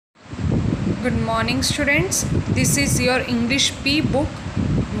Good morning students. This is your English P book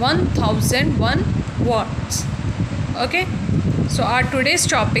 1001 words. Okay. So our today's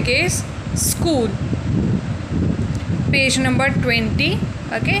topic is school. Page number 20.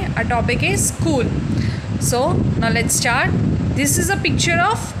 Okay. Our topic is school. So now let's start. This is a picture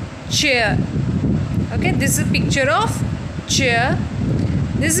of chair. Okay. This is a picture of chair.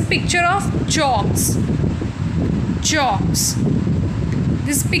 This is a picture of chalks.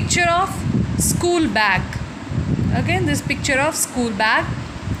 This picture of school bag. Okay, this picture of school bag.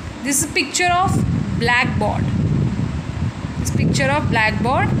 This is picture of blackboard. This picture of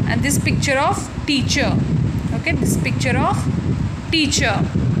blackboard and this picture of teacher. Okay, this picture of teacher.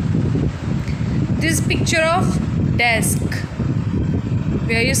 This picture of desk.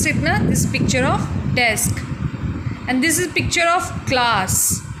 Where you sit now? This picture of desk. And this is picture of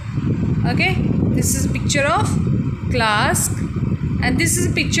class. Okay, this is picture of class. And this is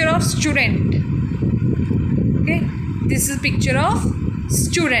a picture of student. Okay, this is a picture of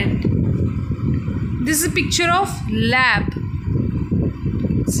student. This is a picture of lab.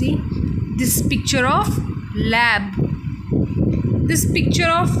 See, this is picture of lab. This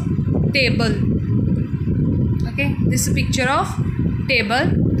picture of table. Okay, this is a picture of table.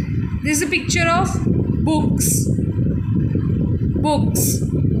 This is a picture of books.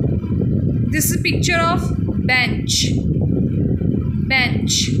 This is a picture of bench.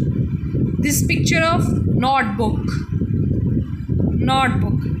 This picture of notebook.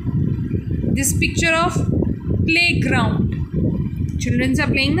 This picture of playground. Children are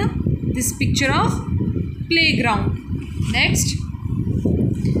playing now. This picture of playground. Next,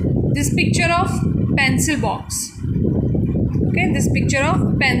 this picture of pencil box. Okay, this picture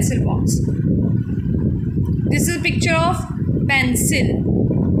of pencil box. This is a picture of pencil.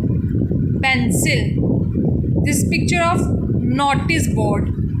 This picture of notice board.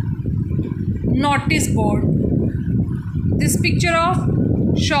 This picture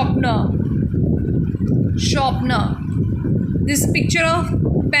of sharpener. This picture of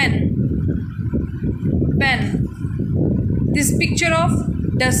pen. This picture of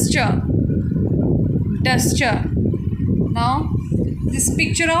duster. Now this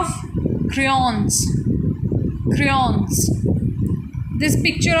picture of crayons. This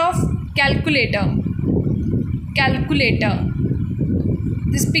picture of calculator.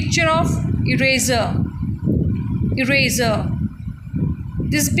 This picture of eraser.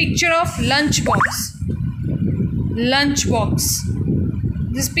 This picture of lunchbox.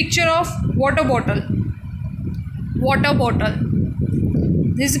 This picture of water bottle.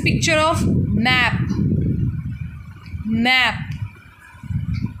 This picture of map.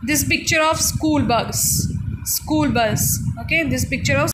 This picture of school bus. Okay, this picture of